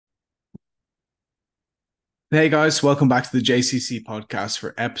Hey guys, welcome back to the JCC podcast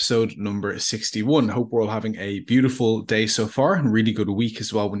for episode number 61. Hope we're all having a beautiful day so far and really good week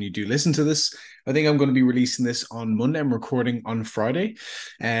as well when you do listen to this. I think I'm going to be releasing this on Monday. I'm recording on Friday.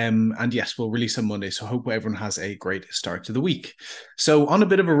 And yes, we'll release on Monday. So hope everyone has a great start to the week. So on a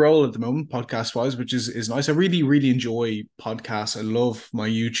bit of a roll at the moment, podcast wise, which is nice. I really enjoy podcasts. I love my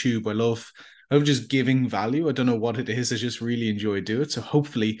YouTube. I love just giving value. I don't know what it is. I just really enjoy doing it. So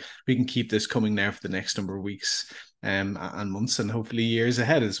hopefully we can keep this coming now for the next number of weeks and months and hopefully years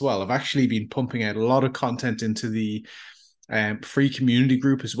ahead as well. I've actually been pumping out a lot of content into the free community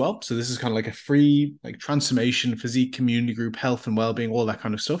group as well. So this is kind of like a free like transformation, physique community group, health and well-being, all that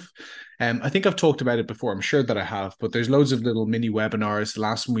kind of stuff. I think I've talked about it before. I'm sure that I have, but there's loads of little mini webinars. The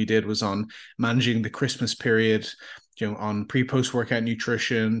last one we did was on managing the Christmas period, on pre-post workout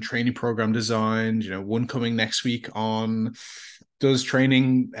nutrition, training program design, one coming next week on does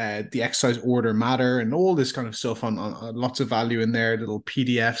training the exercise order matter, and all this kind of stuff on lots of value in there, little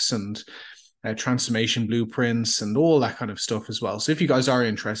PDFs and transformation blueprints and all that kind of stuff as well. So if you guys are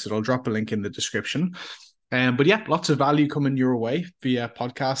interested, I'll drop a link in the description. But yeah, lots of value coming your way via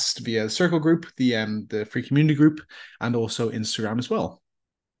podcast, via the Circle group, the free community group, and also Instagram as well.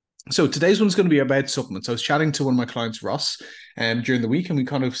 So today's one's going to be about supplements. I was chatting to one of my clients, Ross, during the week, and we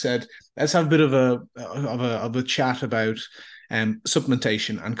kind of said, let's have a bit of a chat about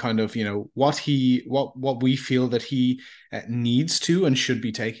supplementation and kind of what we feel that he needs to and should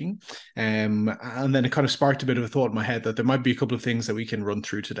be taking. And then it kind of sparked a bit of a thought in my head that there might be a couple of things that we can run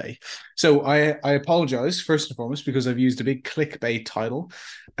through today. So I apologize first and foremost because I've used a big clickbait title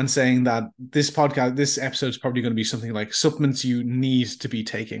and saying that this episode is probably going to be something like supplements you need to be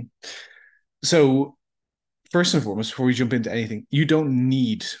taking. So first and foremost, before we jump into anything, you don't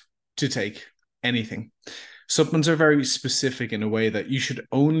need to take anything. Supplements are very specific in a way that you should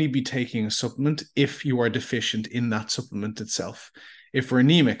only be taking a supplement if you are deficient in that supplement itself. If we're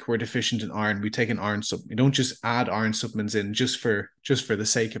anemic, we're deficient in iron, we take an iron supplement. We don't just add iron supplements in just for the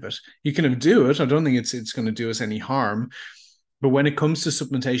sake of it. You can do it. I don't think it's going to do us any harm. But when it comes to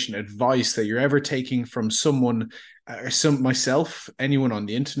supplementation advice that you're ever taking from someone, or myself, anyone on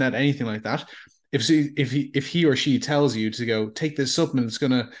the internet, anything like that, if he or she tells you to go take this supplement, it's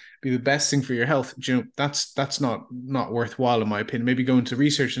going to be the best thing for your health. That's not worthwhile in my opinion. Maybe go into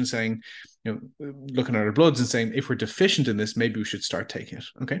research and saying, looking at our bloods and saying if we're deficient in this, maybe we should start taking it.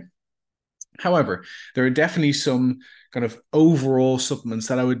 Okay. However, there are definitely some kind of overall supplements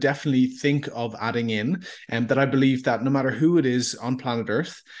that I would definitely think of adding in, and that I believe that no matter who it is on planet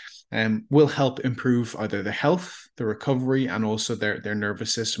Earth, will help improve either their health, their recovery, and also their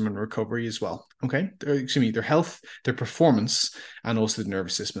nervous system and recovery as well. Okay, their health, their performance, and also the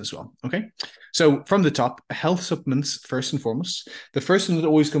nervous system as well. Okay, so from the top, health supplements first and foremost. The first one that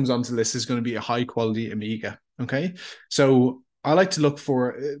always comes onto the list is going to be a high quality omega. Okay, so I like to look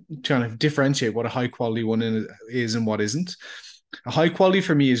for trying to differentiate what a high quality one is and what isn't. A high quality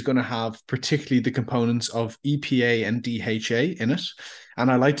for me is going to have particularly the components of EPA and DHA in it. And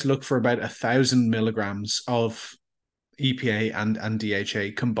I like to look for about 1,000 milligrams of EPA and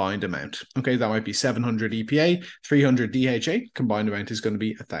DHA combined amount. Okay, that might be 700 EPA, 300 DHA, combined amount is going to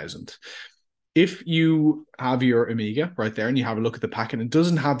be 1,000. If you have your omega right there and you have a look at the packet and it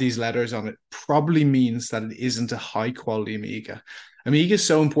doesn't have these letters on it, probably means that it isn't a high quality omega. Omega is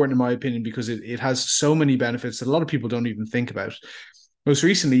so important in my opinion because it has so many benefits that a lot of people don't even think about. Most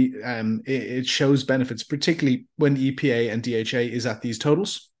recently, it shows benefits, particularly when EPA and DHA is at these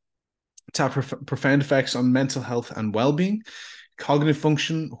totals, to have profound effects on mental health and well-being, cognitive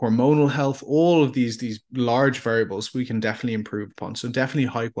function, hormonal health, all of these large variables we can definitely improve upon. So definitely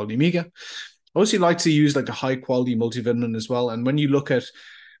high quality omega. I also like to use like a high quality multivitamin as well. And when you look at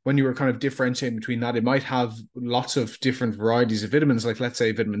when you were kind of differentiating between that, it might have lots of different varieties of vitamins, like let's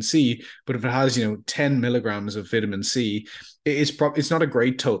say vitamin C. But if it has 10 milligrams of vitamin C, it's not a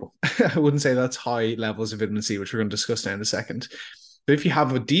great total. I wouldn't say that's high levels of vitamin C, which we're going to discuss now in a second. But if you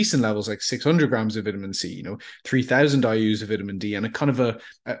have a decent levels like 600 grams of vitamin C, 3,000 IUs of vitamin D, and a kind of a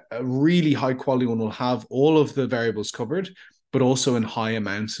really high quality one will have all of the variables covered, but also in high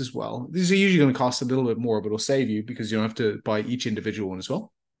amounts as well. These are usually going to cost a little bit more, but it'll save you because you don't have to buy each individual one as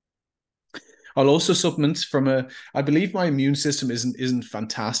well. I'll also supplement from I believe my immune system isn't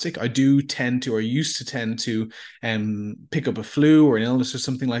fantastic. I do tend to, or used to tend to, pick up a flu or an illness or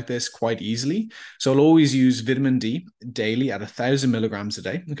something like this quite easily. So I'll always use vitamin D daily at 1,000 milligrams a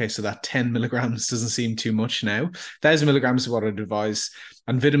day. Okay, so that 10 milligrams doesn't seem too much now. 1,000 milligrams is what I'd advise.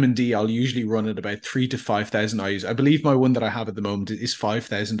 And vitamin D, I'll usually run at about 3 to 5,000 IUs. I believe my one that I have at the moment is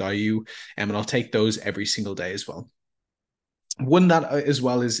 5,000 IU, and I'll take those every single day as well. One that as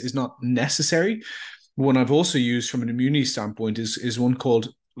well is not necessary, One I've also used from an immunity standpoint is one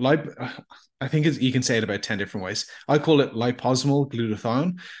called I think you can say it about 10 different ways. I call it liposomal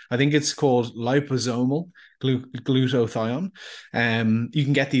glutathione. I think it's called liposomal glutathione. You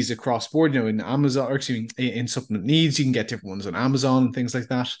can get these across board, in Amazon, or excuse me, in Supplement Needs. You can get different ones on Amazon and things like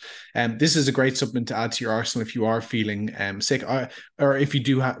that. This is a great supplement to add to your arsenal if you are feeling sick, or if you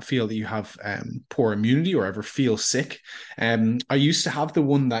do feel that you have poor immunity or ever feel sick. I used to have the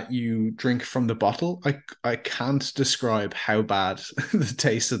one that you drink from the bottle. I can't describe how bad the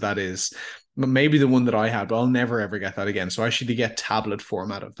taste of that is. But maybe the one that I had, but I'll never ever get that again. So I should get tablet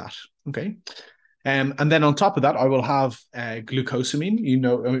format of that. Okay. And then on top of that, I will have glucosamine.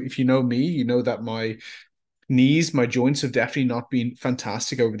 If you know me, you know that my knees, my joints have definitely not been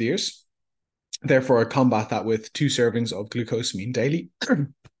fantastic over the years. Therefore, I combat that with 2 servings of glucosamine daily.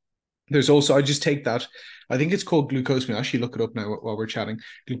 There's also, I just take that. I think it's called glucosamine. I'll actually look it up now while we're chatting.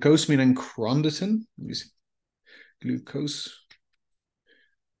 Glucosamine and chondroitin. Let me see. Glucose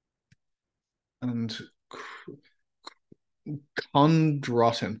and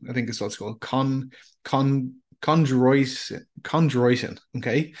chondroitin, I think is what it's called. Chondroitin.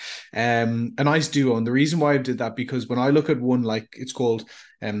 Okay. A nice duo. And the reason why I did that, because when I look at one, like it's called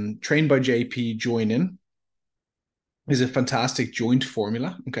Trained by JP Join In, is a fantastic joint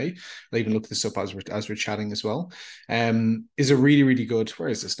formula. Okay. I'll even look this up as we're chatting as well. Is a really, really good. Where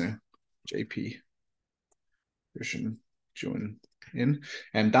is this now? JP version Join In.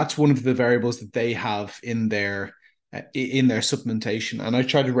 And that's one of the variables that they have in their supplementation, and I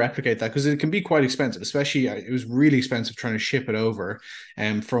try to replicate that because it can be quite expensive. Especially, it was really expensive trying to ship it over,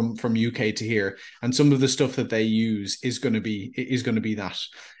 from UK to here. And some of the stuff that they use is going to be that,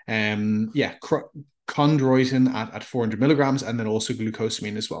 chondroitin at 400 milligrams, and then also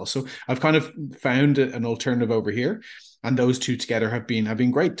glucosamine as well. So I've kind of found an alternative over here, and those two together have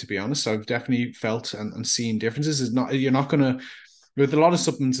been great. To be honest, I've definitely felt and seen differences. You're not going to, with a lot of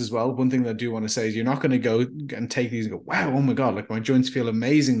supplements as well, one thing that I do want to say is you're not going to go and take these and go, wow, oh my God, like my joints feel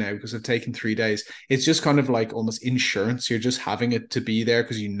amazing now because I've taken 3 days. It's just kind of like almost insurance. You're just having it to be there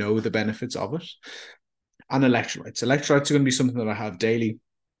because you know the benefits of it. And electrolytes. Electrolytes are going to be something that I have daily.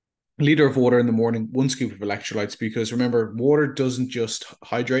 A liter of water in the morning, 1 scoop of electrolytes, because remember, water doesn't just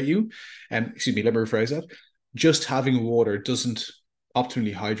hydrate you. Excuse me, let me rephrase that. Just having water doesn't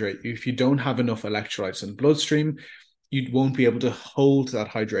optimally hydrate you. If you don't have enough electrolytes in the bloodstream, you won't be able to hold that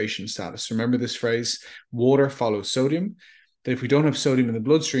hydration status. Remember this phrase, water follows sodium. That if we don't have sodium in the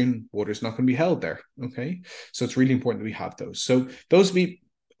bloodstream, water is not going to be held there. Okay. So it's really important that we have those. So those be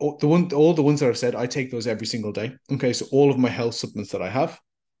all the ones that I've said, I take those every single day. Okay. So all of my health supplements that I have.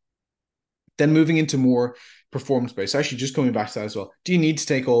 Then moving into more performance based, actually just coming back to that as well. Do you need to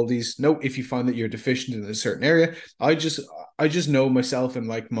take all of these? No, if you find that you're deficient in a certain area. I just know myself, and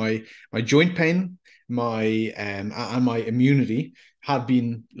like my joint pain, my and my immunity had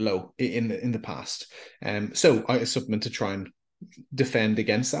been low in the past. So I supplement to try and defend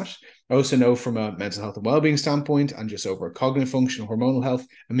against that. I also know from a mental health and well-being standpoint, and just over cognitive function, hormonal health,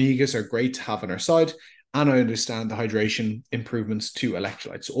 omegas are great to have on our side. And I understand the hydration improvements to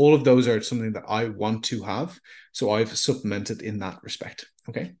electrolytes. So all of those are something that I want to have. So I've supplemented in that respect.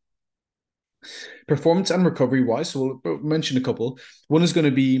 Okay. Performance and recovery wise, so we'll mention a couple. One is going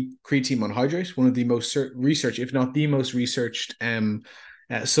to be creatine monohydrate, one of the most researched, if not the most researched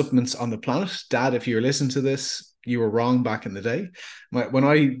supplements on the planet. Dad, if you're listening to this, you were wrong back in the day. When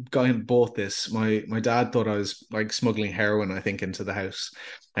I got and bought this, my dad thought I was like smuggling heroin, I think, into the house.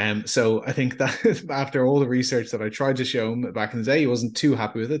 So I think that after all the research that I tried to show him back in the day, he wasn't too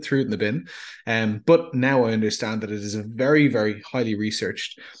happy with it, threw it in the bin. But now I understand that it is a very, very highly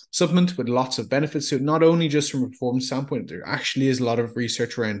researched supplement with lots of benefits to it, not only just from a performance standpoint. There actually is a lot of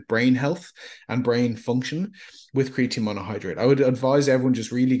research around brain health and brain function with creatine monohydrate. I would advise everyone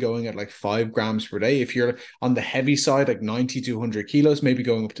just really going at like 5 grams per day. If you're on the heavy side, like 90 to 100 kilos, maybe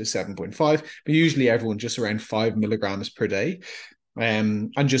going up to 7.5, but usually everyone just around 5 milligrams per day.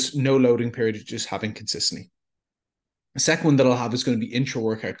 And just no loading period, just having consistently. The second one that I'll have is going to be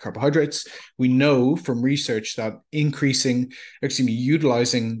intra-workout carbohydrates. We know from research that utilizing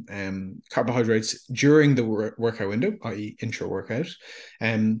carbohydrates during the workout window, i.e. intra-workout,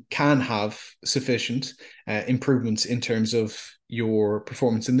 can have sufficient improvements in terms of your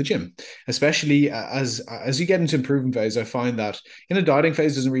performance in the gym, especially as you get into improvement phase. I find that in a dieting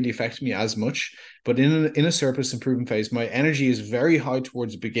phase doesn't really affect me as much, but in a surplus improvement phase, my energy is very high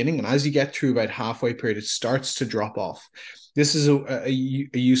towards the beginning, and as you get through about halfway period, it starts to drop off. This is a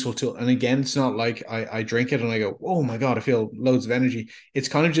useful tool, and again, it's not like I drink it and I go, oh my God, I feel loads of energy. It's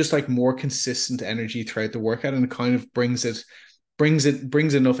kind of just like more consistent energy throughout the workout, and it kind of brings it brings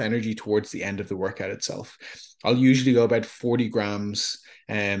enough energy towards the end of the workout itself. I'll usually go about 40 grams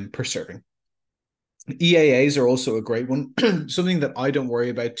per serving. EAAs are also a great one. Something that I don't worry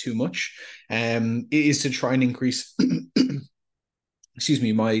about too much is to try and increase excuse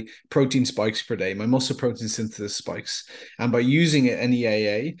me, my protein spikes per day, my muscle protein synthesis spikes. And by using an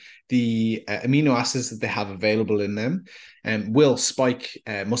EAA, the amino acids that they have available in them will spike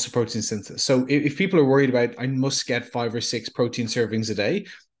muscle protein synthesis. So if people are worried about, I must get 5 or 6 protein servings a day,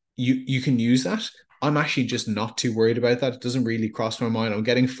 you can use that. I'm actually just not too worried about that. It doesn't really cross my mind. I'm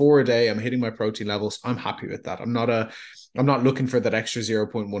getting 4 a day. I'm hitting my protein levels. I'm happy with that. I'm not looking for that extra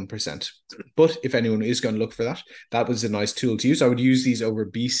 0.1%. But if anyone is going to look for that, that was a nice tool to use. I would use these over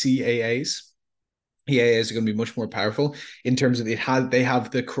BCAAs. EAAs are going to be much more powerful in terms of they have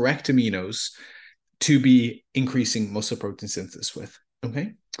the correct aminos to be increasing muscle protein synthesis with.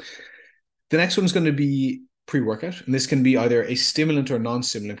 Okay. The next one is going to be pre-workout, and this can be either a stimulant or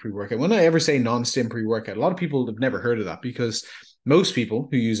non-stimulant pre-workout. When I ever say non-stim pre-workout, a lot of people have never heard of that, because most people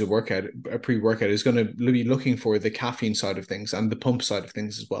who use a pre-workout is going to be looking for the caffeine side of things and the pump side of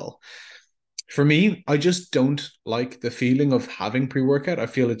things as well. For me, I just don't like the feeling of having pre-workout. I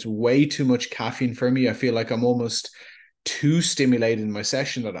feel it's way too much caffeine for me. I feel like I'm almost too stimulated in my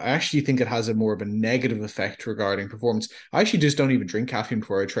session, that I actually think it has a more of a negative effect regarding performance. I actually just don't even drink caffeine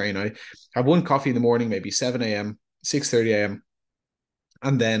before I train. I have one coffee in the morning, maybe 7 a.m., 6:30 a.m.,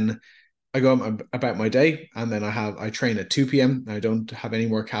 and then I go about my day, and then I train at 2 p.m. I don't have any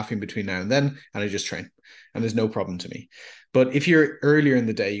more caffeine between now and then, and I just train, and there's no problem to me. But if you're earlier in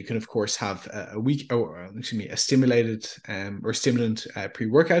the day, you can of course have a stimulated or stimulant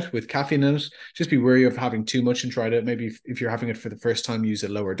pre-workout with caffeine in it. Just be wary of having too much, and try to maybe, if you're having it for the first time, use a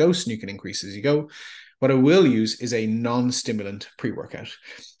lower dose, and you can increase as you go. What I will use is a non-stimulant pre-workout.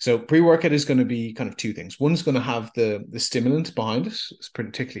 So pre-workout is going to be kind of two things. One's going to have the stimulant behind it, it's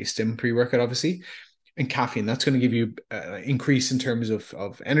particularly stim pre-workout, obviously, and caffeine. That's going to give you increase in terms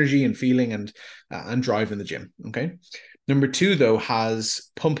of energy and feeling and drive in the gym. Okay. Number two, though,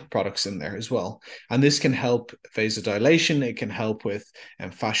 has pump products in there as well. And this can help vasodilation. It can help with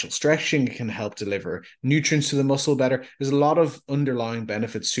fascial stretching. It can help deliver nutrients to the muscle better. There's a lot of underlying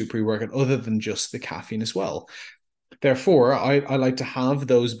benefits to pre-workout other than just the caffeine as well. Therefore, I like to have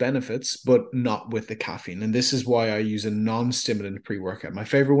those benefits, but not with the caffeine. And this is why I use a non-stimulant pre-workout. My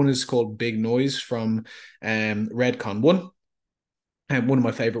favorite one is called Big Noise from Redcon 1. And one of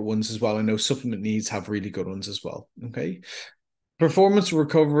my favorite ones as well. I know Supplement Needs have really good ones as well. Okay. Performance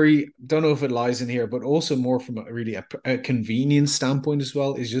recovery, don't know if it lies in here, but also more from a convenience standpoint as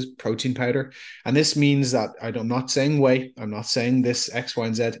well, is just protein powder. And this means that I'm not saying whey, I'm not saying this X, Y,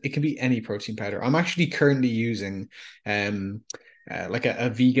 and Z. It can be any protein powder. I'm actually currently using like a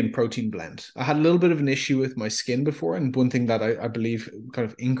vegan protein blend. I had a little bit of an issue with my skin before, and one thing that I believe kind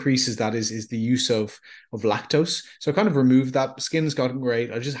of increases that is the use of lactose. So I kind of removed that. Skin's gotten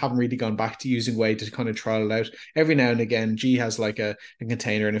great. I just haven't really gone back to using whey to kind of trial it out. Every now and again, G has like a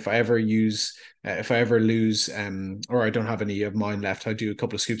container, and if I ever lose or I don't have any of mine left, I do a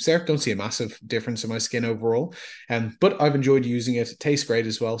couple of scoops there. Don't see a massive difference in my skin overall, but I've enjoyed using it. It tastes great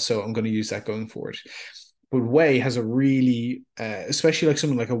as well, so I'm going to use that going forward. But whey has a really, especially like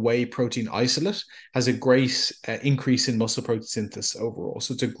something like a whey protein isolate, has a great increase in muscle protein synthesis overall.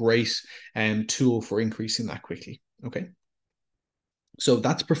 So it's a great tool for increasing that quickly. Okay. So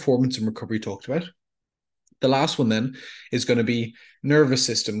that's performance and recovery talked about. The last one then is going to be nervous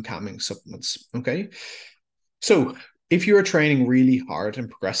system calming supplements. Okay. So if you're training really hard and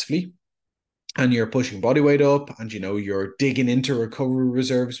progressively, and you're pushing body weight up, and you're digging into recovery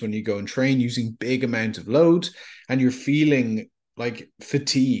reserves when you go and train using big amount of load, and you're feeling like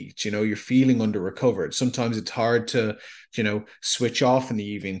fatigued, you're feeling under recovered. Sometimes it's hard to switch off in the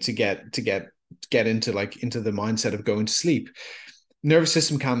evening to get into the mindset of going to sleep. Nervous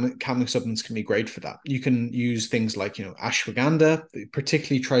system calming supplements can be great for that. You can use things like, ashwagandha,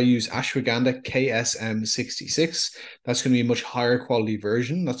 particularly try to use ashwagandha KSM66. That's going to be a much higher quality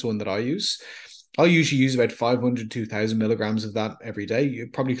version. That's the one that I use. I'll usually use about 500 to 1,000 milligrams of that every day. You're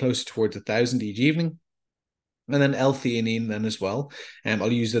probably closer towards 1,000 each evening. And then L-theanine then as well.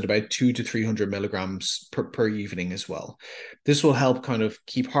 I'll use it about 200 to 300 milligrams per evening as well. This will help kind of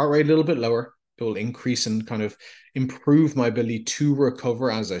keep heart rate a little bit lower. It will increase and kind of improve my ability to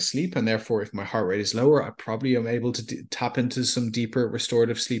recover as I sleep. And therefore, if my heart rate is lower, I probably am able to tap into some deeper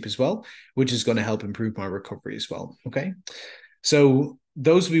restorative sleep as well, which is going to help improve my recovery as well. Okay. So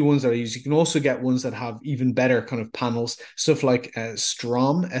those would be ones that I use. You can also get ones that have even better kind of panels, stuff like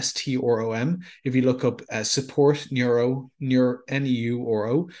Strom, STROM. If you look up support NEURO,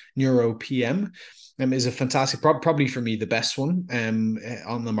 Neuro PM, is a fantastic, probably for me the best one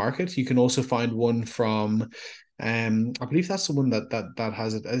on the market. You can also find one from I believe that's the one that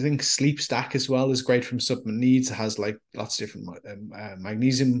has it. I think Sleep Stack as well is great from supplement needs. It has like lots of different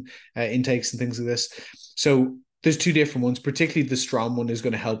magnesium intakes and things like this. So there's two different ones. Particularly the Strom one is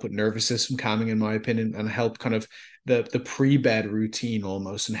going to help with nervous system calming, in my opinion, and help kind of the pre-bed routine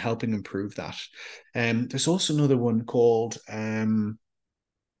almost, and helping improve that. There's also another one called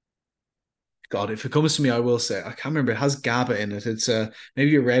God, if it comes to me, I will say I can't remember. It has GABA in it. It's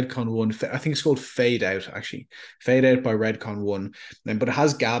maybe a Redcon one. I think it's called Fade Out. Actually, Fade Out by Redcon one. But it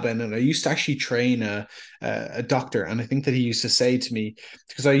has GABA in it. I used to actually train a doctor, and I think that he used to say to me,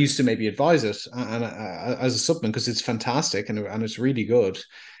 because I used to maybe advise it and as a supplement, because it's fantastic and it's really good.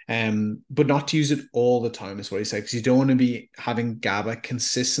 But not to use it all the time is what he said, because you don't want to be having GABA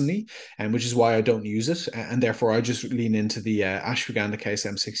consistently, and which is why I don't use it, and therefore I just lean into the ashwagandha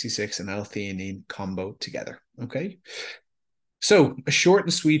KSM-66 and L-theanine combo together. Okay, so a short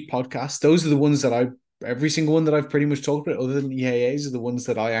and sweet podcast. Those are the ones that every single one that I've pretty much talked about, other than EAAs, are the ones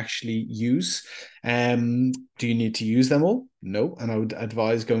that I actually use. Do you need to use them all? No. And I would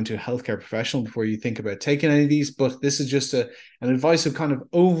advise going to a healthcare professional before you think about taking any of these. But this is just an advice of kind of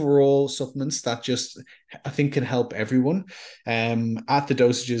overall supplements that just I think can help everyone at the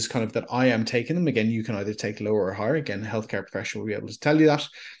dosages kind of that I am taking them. Again, you can either take lower or higher. Again, a healthcare professional will be able to tell you that.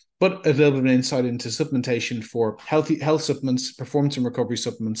 But a little bit of an insight into supplementation for health supplements, performance and recovery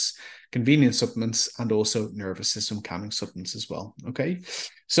supplements, convenience supplements, and also nervous system calming supplements as well. Okay.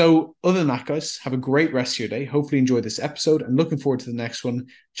 So other than that, guys, have a great rest of your day. Hopefully enjoy this episode and looking forward to the next one.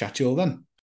 Chat to you all then.